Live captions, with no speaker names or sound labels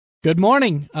Good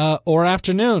morning, or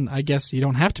afternoon. I guess you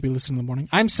don't have to be listening in the morning.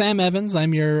 I'm Sam Evans.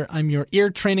 I'm your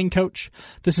ear training coach.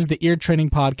 This is the Ear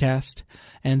Training Podcast,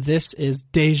 and this is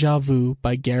Deja Vu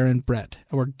by Garen Brett.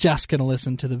 We're just going to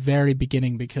listen to the very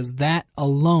beginning because that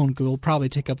alone will probably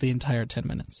take up the entire 10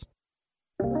 minutes.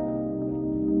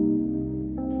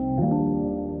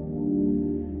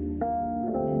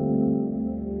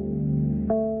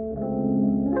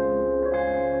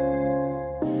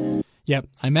 Yep,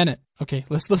 I meant it. Okay,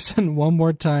 let's listen one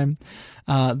more time.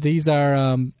 These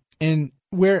are, and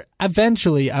where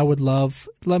eventually I would love,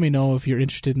 let me know if you're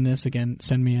interested in this. Again,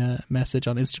 send me a message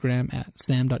on Instagram at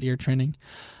sam.eartraining.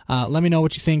 Let me know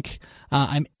what you think.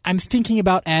 I'm thinking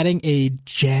about adding a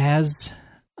jazz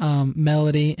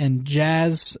melody and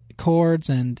jazz chords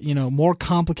and, more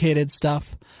complicated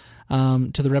stuff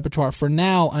to the repertoire. For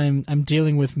now, I'm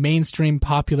dealing with mainstream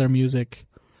popular music.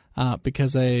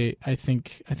 Because I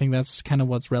think that's kind of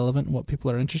what's relevant and what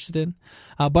people are interested in.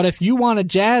 But if you want a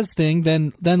jazz thing,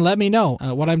 then let me know.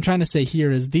 What I'm trying to say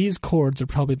here is these chords are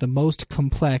probably the most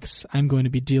complex I'm going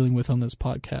to be dealing with on this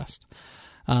podcast.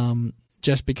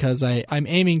 Just because I'm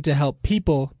aiming to help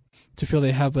people to feel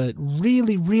they have a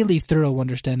really, really thorough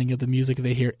understanding of the music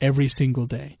they hear every single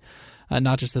day.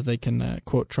 Not just that they can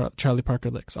quote Charlie Parker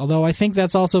licks. Although I think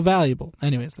that's also valuable.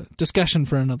 Anyways, discussion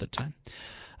for another time.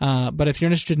 But if you're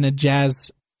interested in a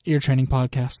jazz ear training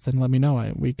podcast, then let me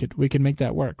know. We could make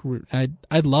that work.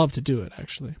 I'd love to do it,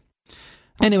 actually.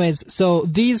 Anyways, so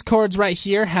these chords right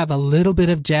here have a little bit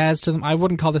of jazz to them. I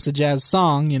wouldn't call this a jazz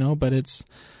song,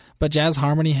 but jazz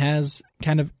harmony has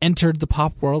kind of entered the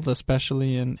pop world,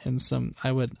 especially in some. I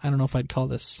don't know if I'd call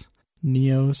this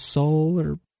neo soul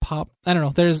or pop. I don't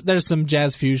know. There's some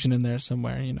jazz fusion in there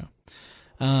somewhere,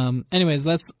 Anyways,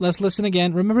 let's listen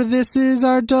again. Remember, this is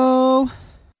our do.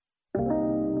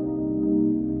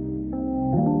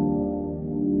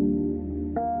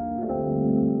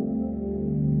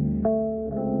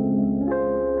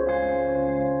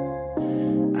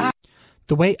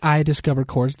 The way I discover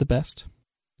chords the best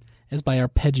is by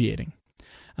arpeggiating.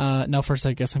 Now, first,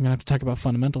 I guess I'm going to have to talk about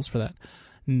fundamentals for that.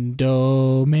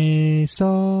 Do, mi,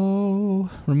 so.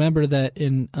 Remember that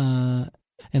in the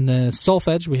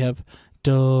solfege, we have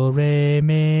do, re,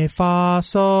 mi, fa,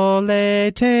 sol, la,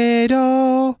 te,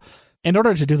 do. In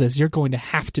order to do this, you're going to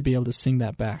have to be able to sing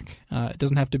that back. It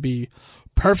doesn't have to be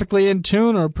perfectly in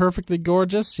tune or perfectly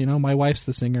gorgeous. My wife's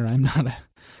the singer.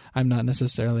 I'm not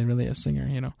necessarily really a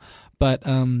singer, But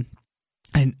I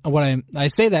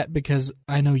say that because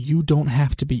I know you don't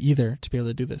have to be either to be able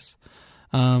to do this.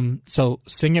 So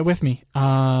sing it with me.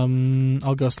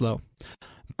 I'll go slow.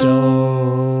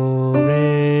 Do,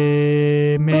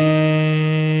 re,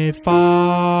 mi,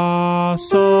 fa,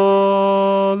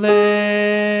 sol,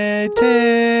 la,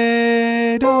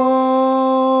 te,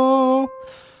 do.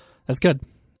 That's good.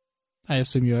 I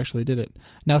assume you actually did it.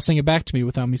 Now sing it back to me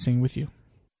without me singing with you.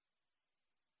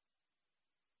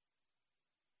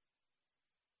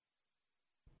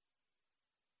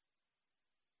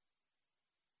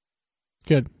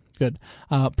 Good.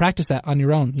 Practice that on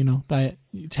your own, by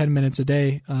 10 minutes a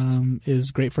day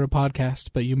is great for a podcast,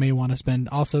 but you may want to spend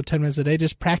also 10 minutes a day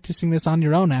just practicing this on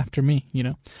your own after me,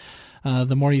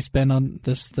 The more you spend on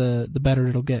this, the better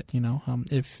it'll get,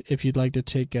 If you'd like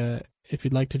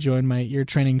to join my ear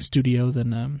training studio,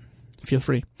 then feel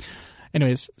free.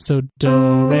 Anyways, so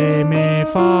do, re, mi,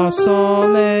 fa, sol,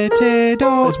 la, te,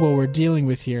 do is what we're dealing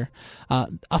with here.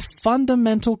 A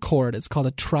fundamental chord, it's called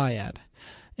a triad.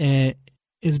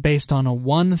 Is based on a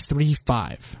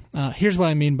 1-3-5. Here's what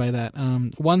I mean by that.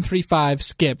 1-3-5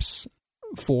 skips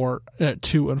 4,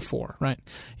 2, and 4, right?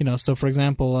 So for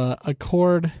example, a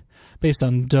chord based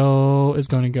on do is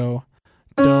going to go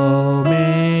do,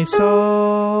 mi,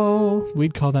 so.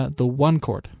 We'd call that the 1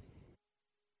 chord.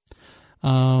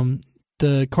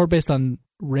 The chord based on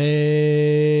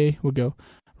re would go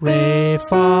re,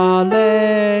 fa,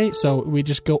 le. So we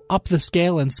just go up the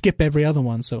scale and skip every other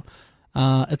one. So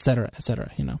et cetera,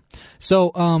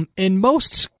 So, in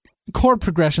most chord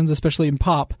progressions, especially in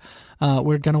pop,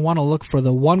 we're going to want to look for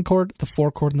the 1 chord, the 4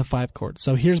 chord, and the 5 chord.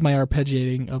 So here's my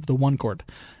arpeggiating of the 1 chord.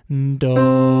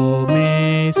 Do,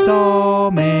 mi, so,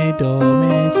 mi, do,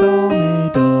 mi, so, mi,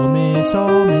 do, mi,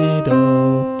 so, mi,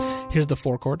 do. Here's the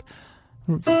 4 chord.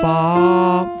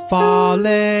 Fa, fa,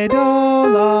 le, do,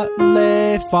 la,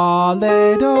 le, fa,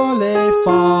 le, do, le,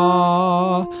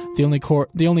 fa.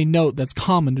 The only note that's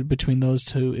common between those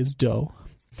two is do.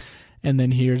 And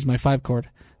then here's my 5 chord.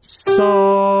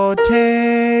 So,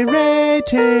 te, re,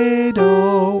 te, do.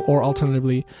 Or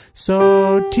alternatively,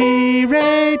 so, ti,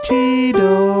 re, ti,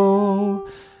 do.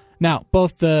 Now,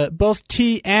 both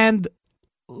T and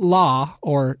la,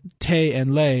 or te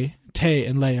and le, te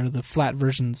and le are the flat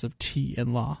versions of ti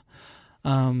and la.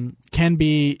 Can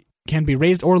be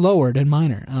raised or lowered in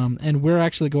minor. And we're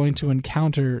actually going to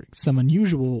encounter some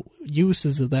unusual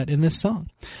uses of that in this song.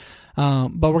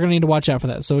 But we're going to need to watch out for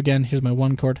that. So again, here's my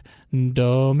 1 chord.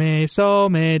 Do, me, so,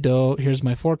 me, do. Here's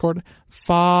my 4 chord.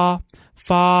 Fa,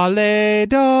 fa, le,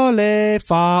 do,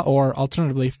 fa. Or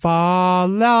alternatively, fa,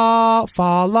 la,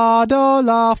 do,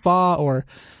 la, fa. Or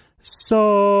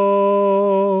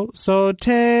so,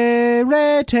 te,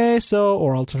 re, te, so.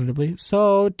 Or alternatively,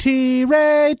 so, ti,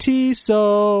 re, ti,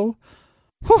 so.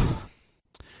 Whew.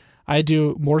 I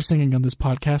do more singing on this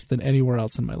podcast than anywhere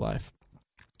else in my life.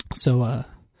 So,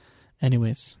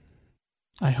 anyways,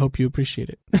 I hope you appreciate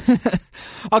it.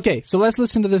 Okay, so let's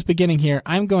listen to this beginning here.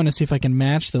 I'm going to see if I can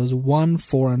match those 1,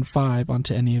 4, and 5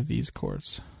 onto any of these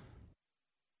chords.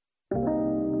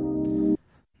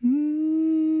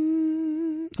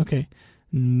 Okay.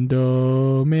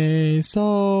 Do, me,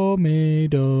 so, me,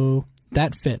 do.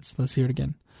 That fits. Let's hear it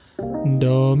again.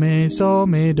 Do, me, so,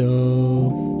 me,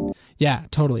 do. Yeah,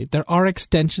 totally. There are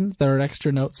extensions. There are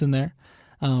extra notes in there.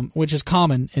 Which is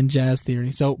common in jazz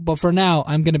theory. So, but for now,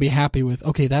 I'm going to be happy with,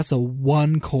 okay, that's a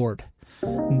 1 chord.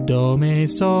 Do, me,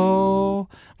 so.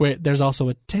 Where there's also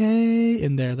a te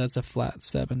in there. That's a flat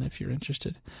 7 if you're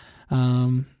interested.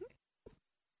 That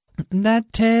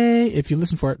te, if you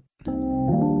listen for it.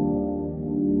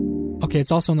 Okay,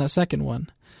 it's also in that second one.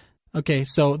 Okay,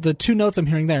 so the 2 notes I'm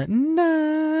hearing there.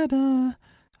 Na, da,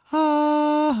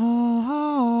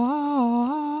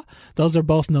 those are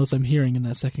both notes I'm hearing in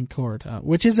that second chord,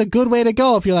 which is a good way to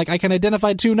go if you're like, I can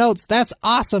identify 2 notes. That's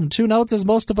awesome. 2 notes is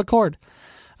most of a chord.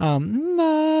 That's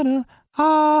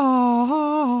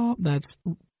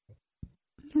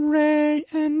re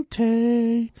and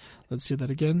te. Let's hear that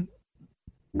again.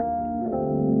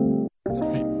 That's all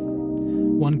right.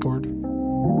 1 chord.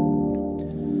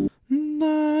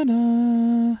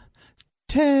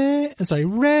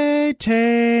 Re,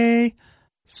 te,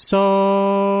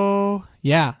 so.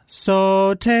 Yeah,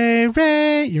 so, te,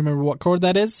 re. You remember what chord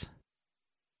that is?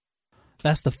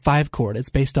 That's the 5 chord. It's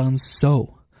based on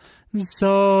so.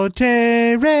 So,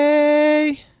 te,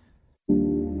 re.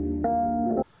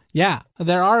 Yeah,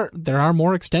 there are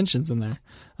more extensions in there.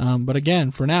 But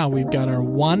again, for now, we've got our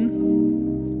 1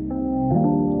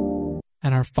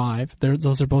 and our 5.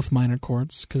 Those are both minor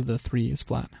chords because the 3 is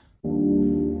flat.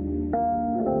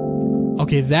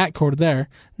 Okay, that chord there.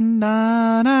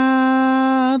 Na,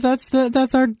 na.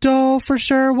 That's our do for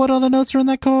sure. What other notes are in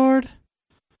that chord?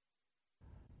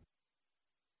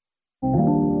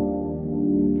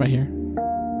 Right here.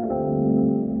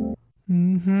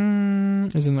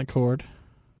 Is in that chord.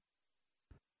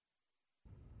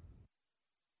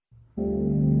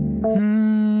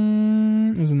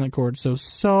 Is in that chord.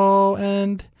 So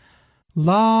and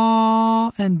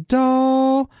la and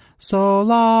do. So,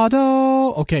 la,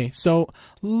 do. Okay, so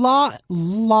la,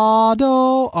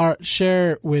 do are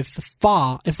share with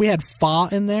fa. If we had fa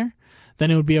in there, then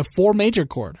it would be a 4 major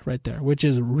chord right there, which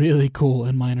is really cool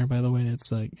in minor, by the way.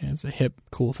 It's a hip,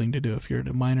 cool thing to do. If you're in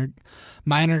a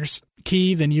minor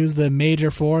key, then use the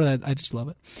major 4. I just love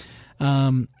it.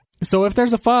 So if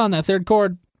there's a fa on that 3rd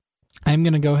chord, I'm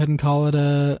going to go ahead and call it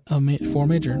a 4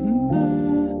 major.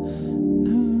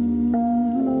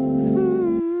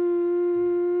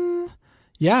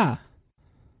 Yeah.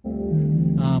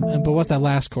 But what's that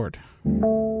last chord?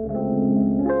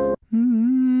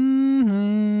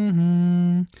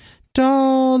 Do,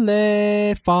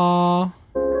 le, fa.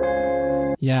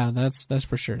 Yeah, that's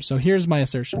for sure. So here's my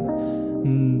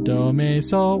assertion. Do, me,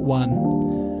 so, 1.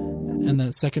 And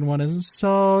the second one is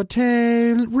so,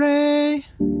 te, re.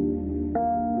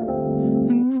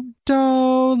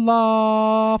 Do,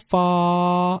 la,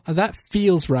 fa. That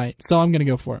feels right. So I'm going to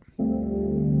go for it.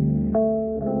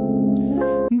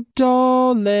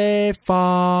 Do, le,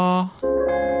 fa.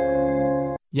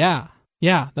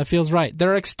 Yeah, that feels right.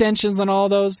 There are extensions on all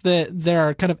those. There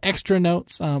are kind of extra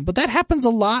notes, but that happens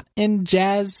a lot in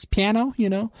jazz piano,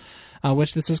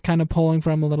 which this is kind of pulling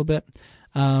from a little bit.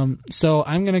 So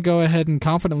I'm going to go ahead and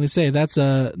confidently say there's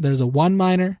a 1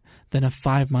 minor, then a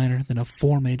 5 minor, then a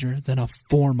 4 major, then a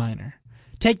 4 minor.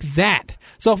 Take that.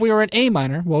 So if we were in A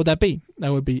minor, what would that be?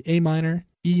 That would be A minor,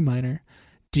 E minor,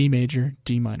 D major,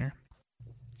 D minor.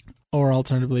 Or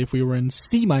alternatively, if we were in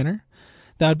C minor,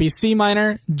 that would be C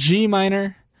minor, G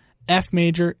minor, F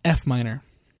major, F minor.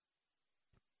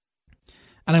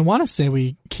 And I want to say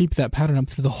we keep that pattern up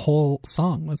through the whole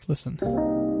song. Let's listen.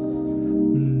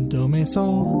 Do, me,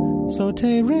 so,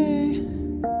 te, re,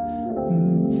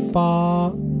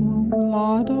 fa,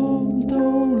 la, do,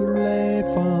 le,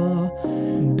 fa,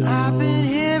 do. I've been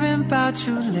hearing about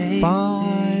you lately.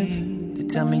 5,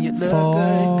 tell me you look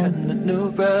good, cutting a new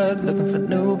rug, looking for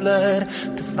new blood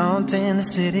to flaunt in the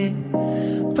city.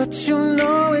 But you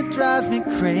know it drives me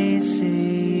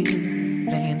crazy,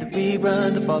 playing the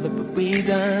reruns of all that we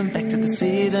done. Back to the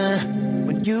season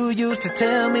when you used to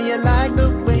tell me you like the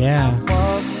way I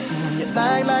walk, you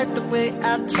like the way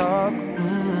I talk.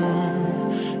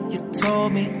 You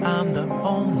told me I'm the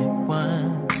only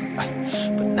one,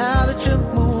 but now that you're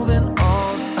moving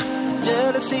on, the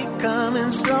jealousy coming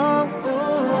strong.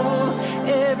 Ooh,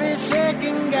 every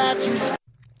second got you.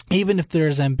 Even if there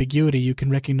is ambiguity, you can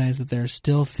recognize that there are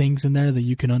still things in there that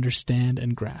you can understand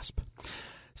and grasp.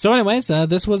 So anyways,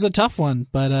 this was a tough one,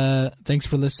 but thanks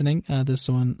for listening. This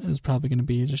one is probably going to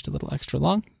be just a little extra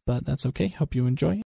long, but that's okay. Hope you enjoy.